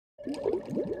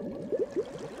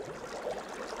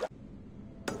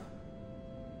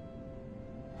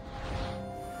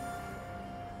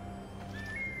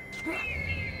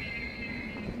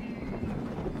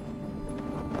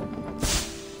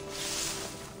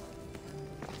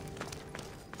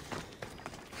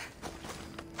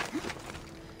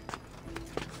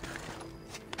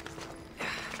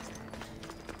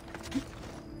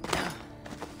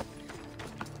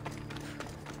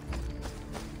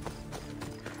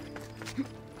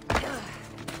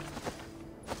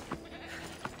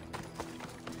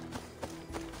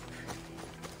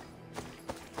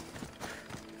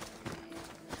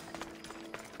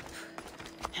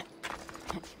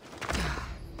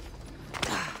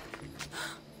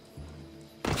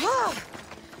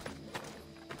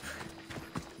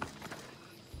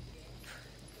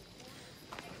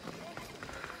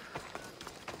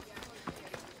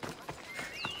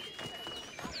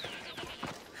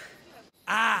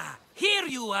Ah, here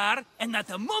you are, and not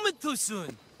a moment too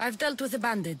soon. I've dealt with the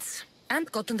bandits, and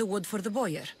gotten the wood for the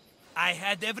boiler. I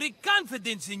had every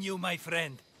confidence in you, my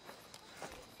friend.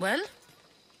 Well,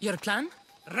 your plan?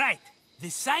 Right. The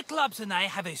Cyclops and I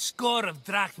have a score of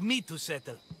drachmi to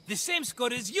settle. The same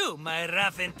score as you, my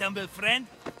rough and tumble friend.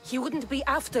 He wouldn't be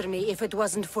after me if it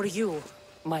wasn't for you,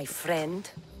 my friend.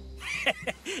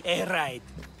 Right.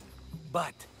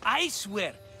 But I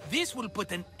swear, this will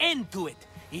put an end to it.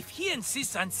 If he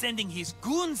insists on sending his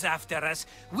goons after us,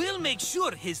 we'll make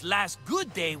sure his last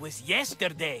good day was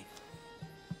yesterday.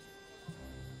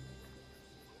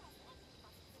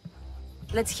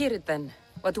 Let's hear it then.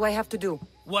 What do I have to do?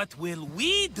 What will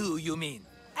we do, you mean?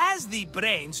 As the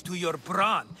brains to your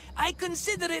brawn, I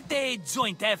consider it a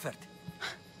joint effort.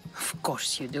 Of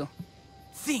course you do.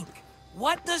 Think,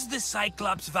 what does the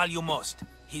Cyclops value most?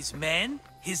 His men?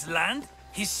 His land?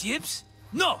 His ships?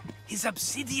 No, his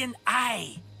obsidian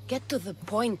eye. Get to the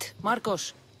point,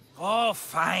 Marcos. Oh,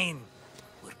 fine.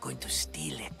 We're going to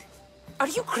steal it. Are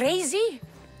you crazy?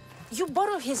 You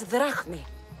borrow his drachmi,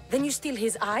 then you steal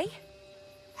his eye?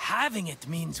 Having it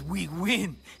means we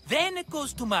win. Then it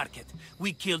goes to market.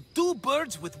 We kill 2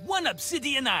 birds with 1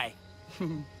 obsidian eye.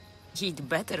 He'd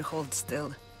better hold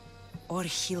still, or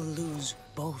he'll lose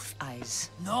both eyes.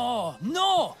 No,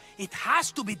 no! It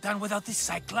has to be done without the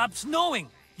Cyclops knowing.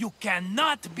 You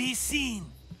cannot be seen.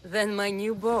 Then my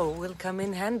new bow will come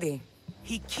in handy.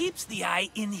 He keeps the eye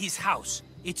in his house.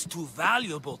 It's too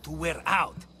valuable to wear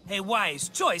out. A wise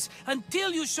choice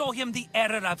until you show him the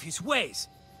error of his ways.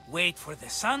 Wait for the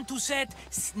sun to set,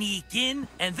 sneak in,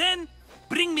 and then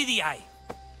bring me the eye.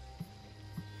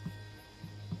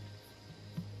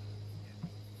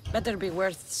 Better be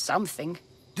worth something.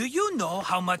 Do you know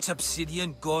how much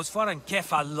obsidian goes for in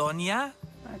Kefalonia?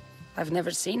 I've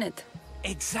never seen it.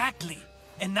 Exactly.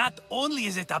 And not only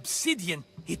is it obsidian,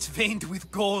 it's veined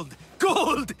with gold.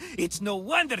 Gold! It's no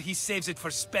wonder he saves it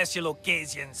for special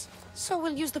occasions. So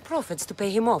we'll use the profits to pay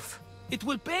him off. It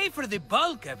will pay for the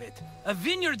bulk of it. A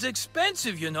vineyard's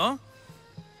expensive, you know.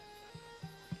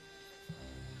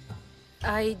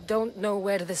 I don't know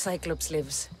where the Cyclops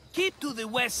lives. Keep to the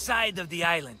west side of the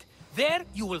island. There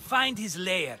you will find his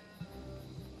lair.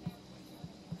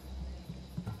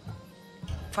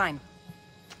 Fine.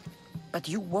 But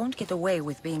you won't get away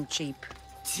with being cheap.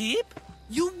 Cheap?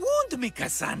 You wound me,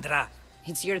 Cassandra.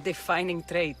 It's your defining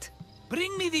trait.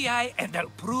 Bring me the eye and I'll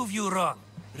prove you wrong.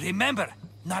 Remember,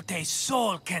 not a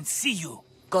soul can see you.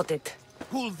 Got it.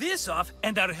 Pull this off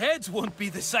and our heads won't be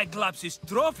the Cyclops'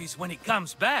 trophies when he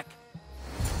comes back.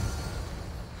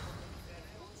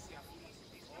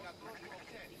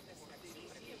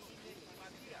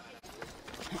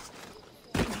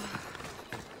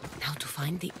 Now to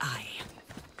find the eye.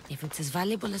 If it's as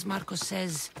valuable as Marcos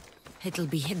says, it'll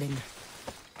be hidden.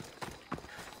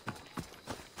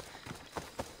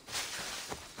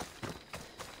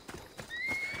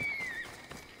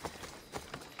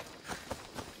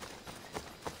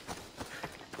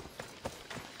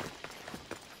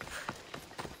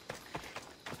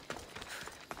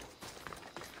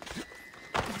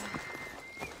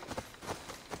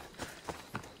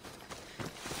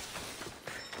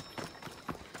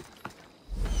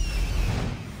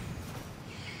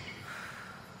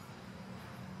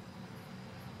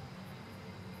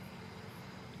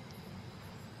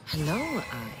 Hello,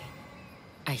 Eye.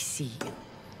 I see you.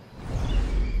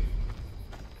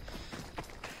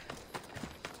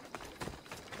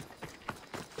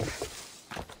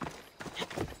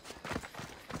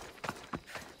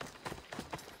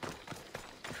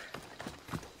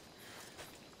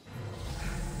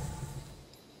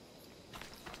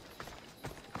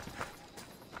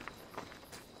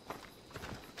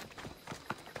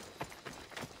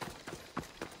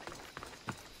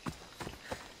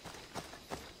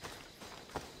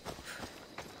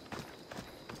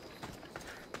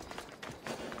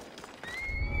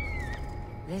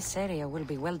 This area will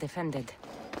be well defended.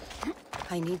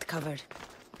 I need cover.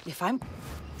 If I'm...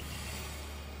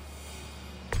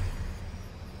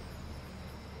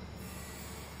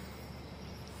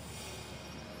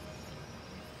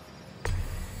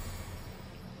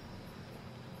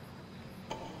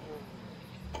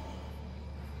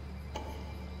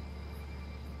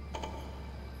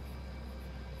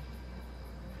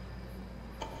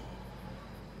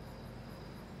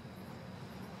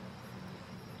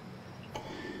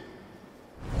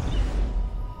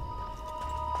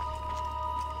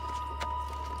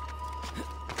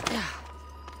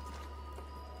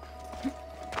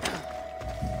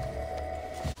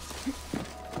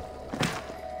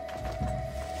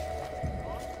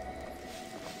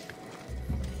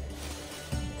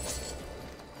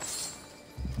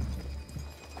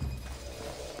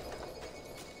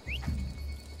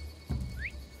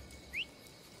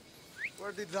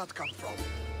 Where did that come from?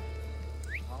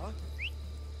 Huh?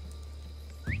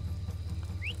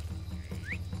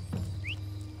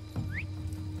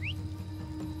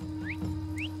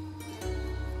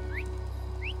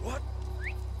 What?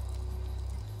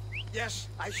 Yes,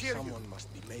 I hear you. Someone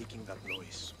must be making that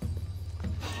noise.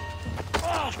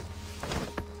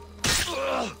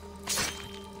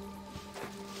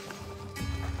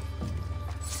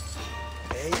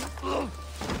 Hey?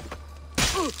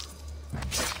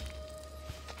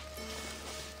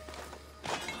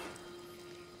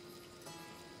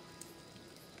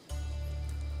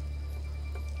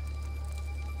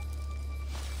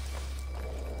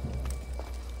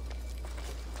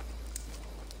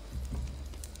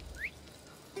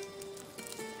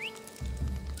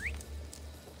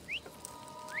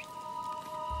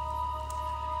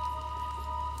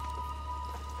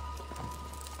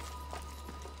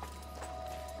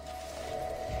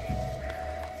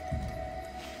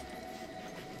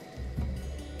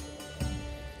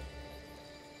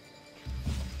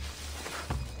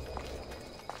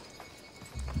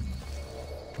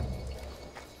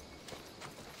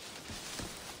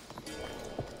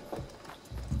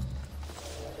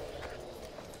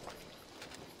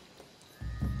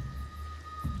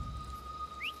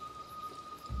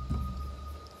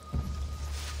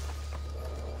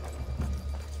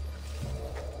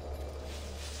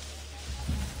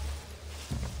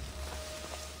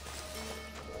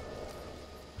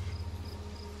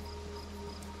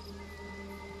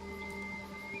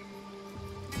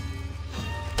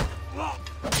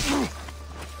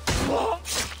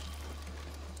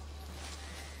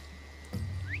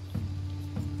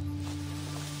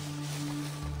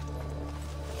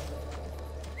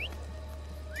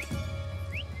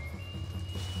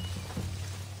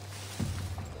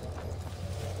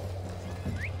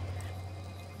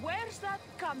 Where's that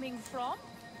coming from?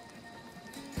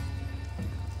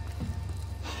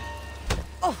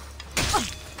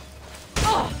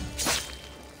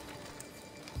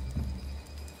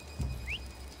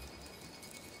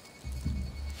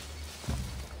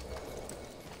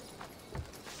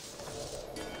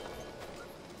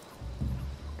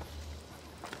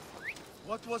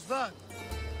 What was that?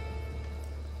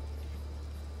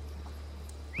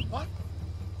 What?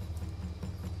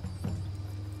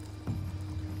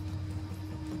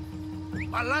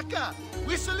 Malaka!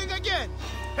 Whistling again!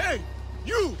 Hey!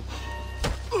 You!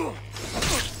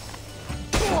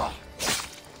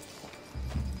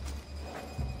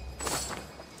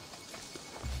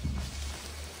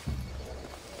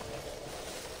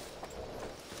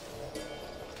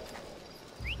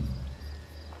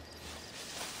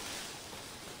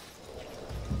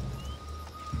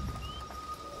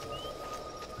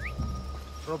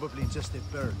 Probably just a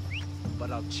bird, but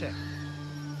I'll check.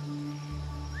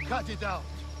 Cut it out,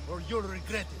 or you'll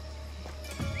regret it.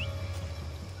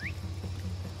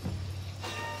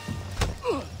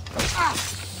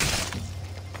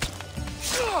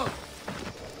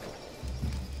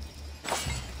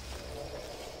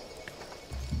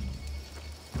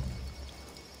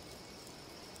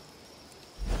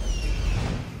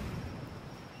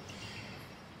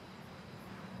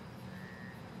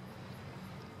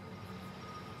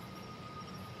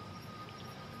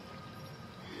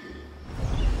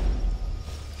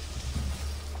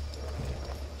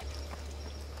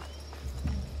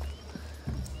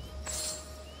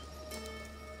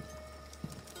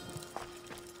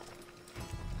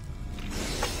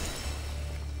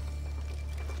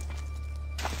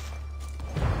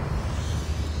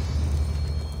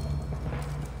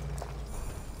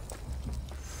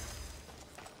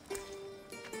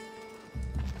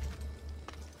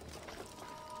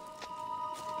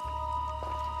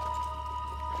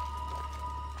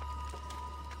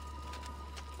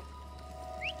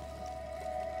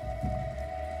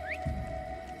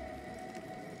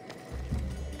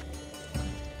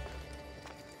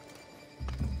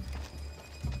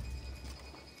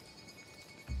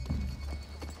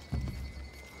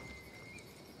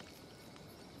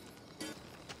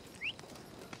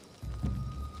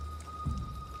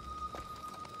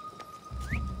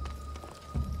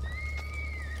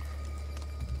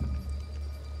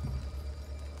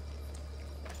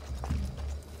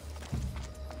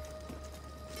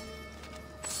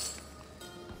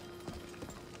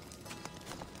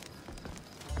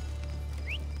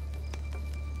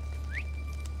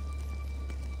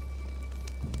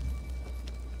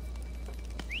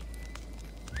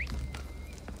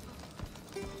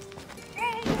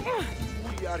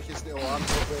 έρχεστε ο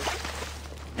άνθρωπε.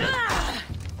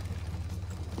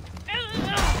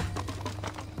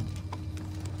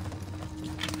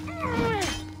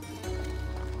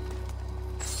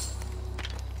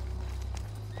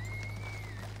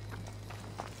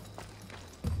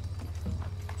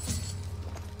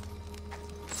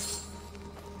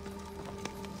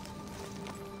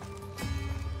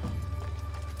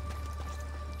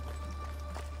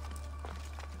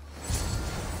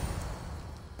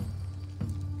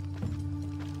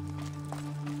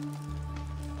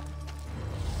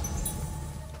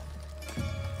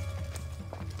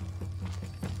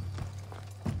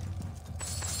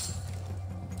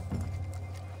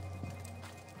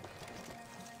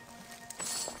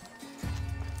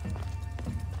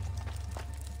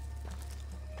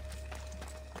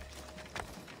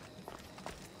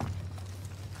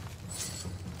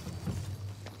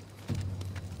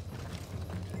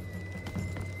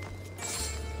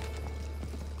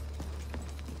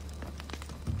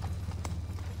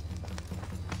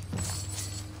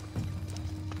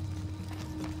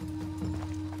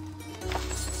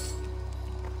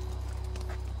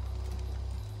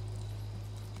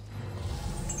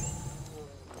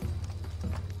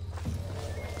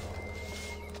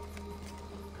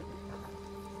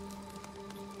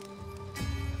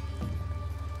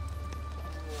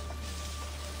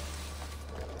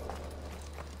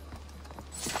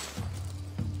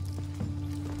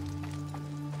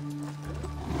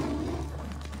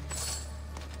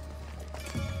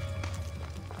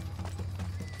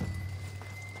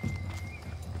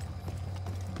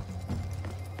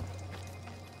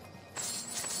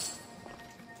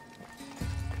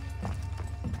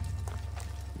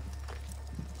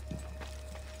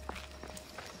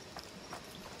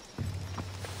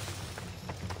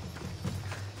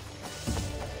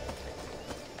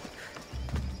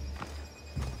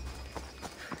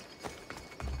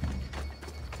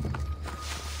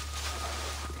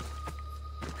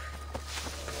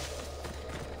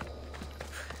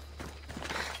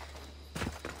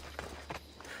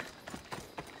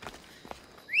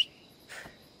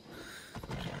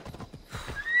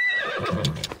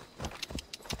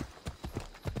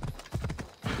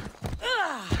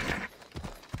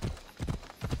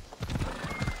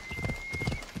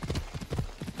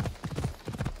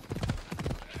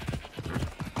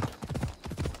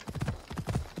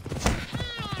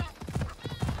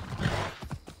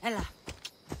 Ella.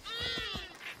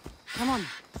 Come on.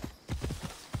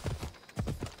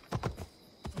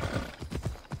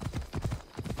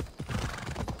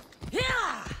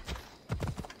 Yeah!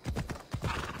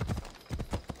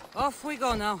 Off we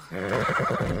go now.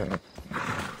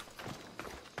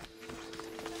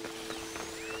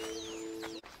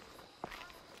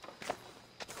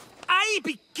 Aye,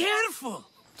 be careful!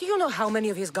 Do you know how many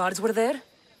of his guards were there?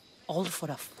 All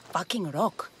for a fucking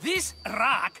rock. This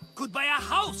rock could buy a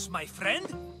house, my friend.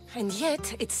 And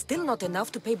yet, it's still not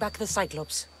enough to pay back the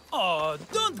Cyclops. Oh,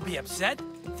 don't be upset.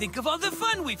 Think of all the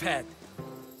fun we've had.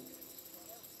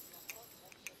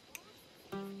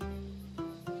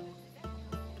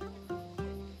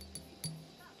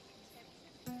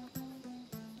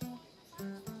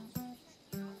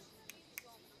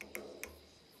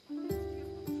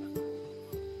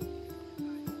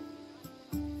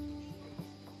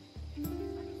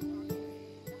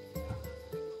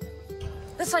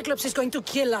 The Cyclops is going to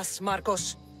kill us,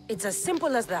 Marcos. It's as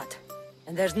simple as that.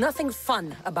 And there's nothing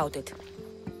fun about it.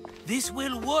 This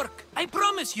will work, I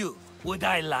promise you. Would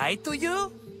I lie to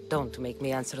you? Don't make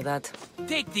me answer that.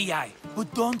 Take the eye, but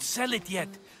don't sell it yet.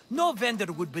 No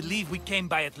vendor would believe we came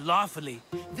by it lawfully.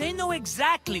 They know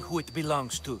exactly who it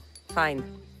belongs to. Fine.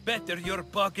 Better your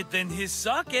pocket than his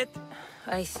socket.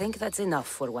 I think that's enough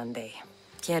for one day.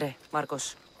 Quiere,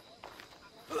 Marcos.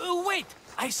 Wait!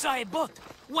 I saw a boat.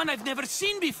 One I've never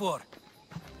seen before.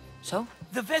 So?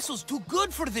 The vessel's too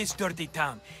good for this dirty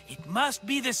town. It must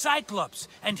be the Cyclops,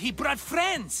 and he brought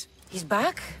friends. He's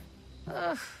back?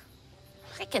 Ugh.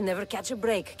 I can never catch a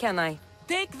break, can I?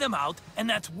 Take them out, and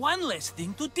that's one less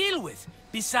thing to deal with.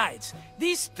 Besides,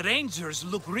 these strangers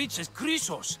look rich as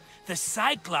Chrysos. The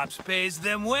Cyclops pays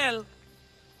them well.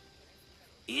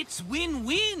 It's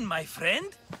win-win, my friend.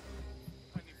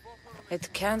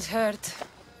 It can't hurt.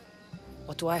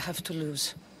 What do I have to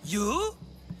lose? You?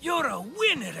 You're a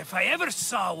winner if I ever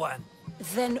saw one.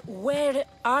 Then where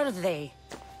are they?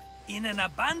 In an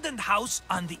abandoned house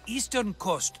on the eastern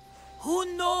coast. Who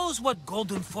knows what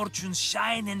golden fortunes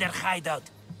shine in their hideout?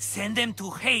 Send them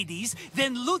to Hades,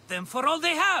 then loot them for all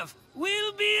they have.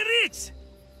 We'll be rich!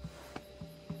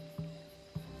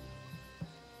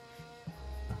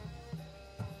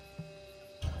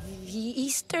 The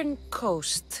eastern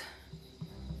coast.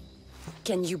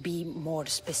 Can you be more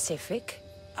specific?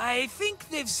 I think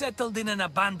they've settled in an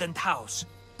abandoned house,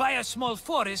 by a small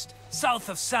forest south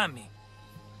of Sami.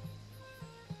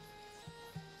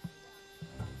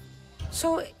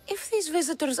 So, if these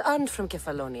visitors aren't from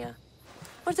Kefalonia,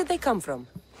 where did they come from?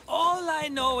 All I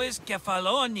know is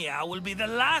Kefalonia will be the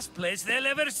last place they'll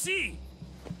ever see.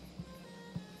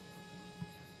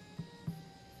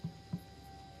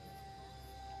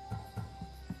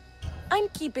 I'm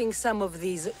keeping some of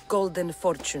these golden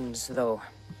fortunes, though.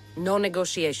 No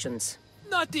negotiations.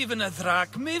 Not even a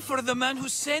drachme for the man who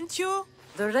sent you?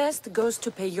 The rest goes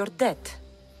to pay your debt.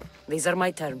 These are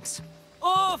my terms.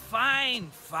 Oh, fine,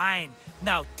 fine.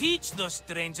 Now teach those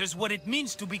strangers what it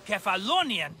means to be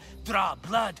Kefalonian. Draw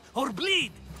blood or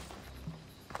bleed.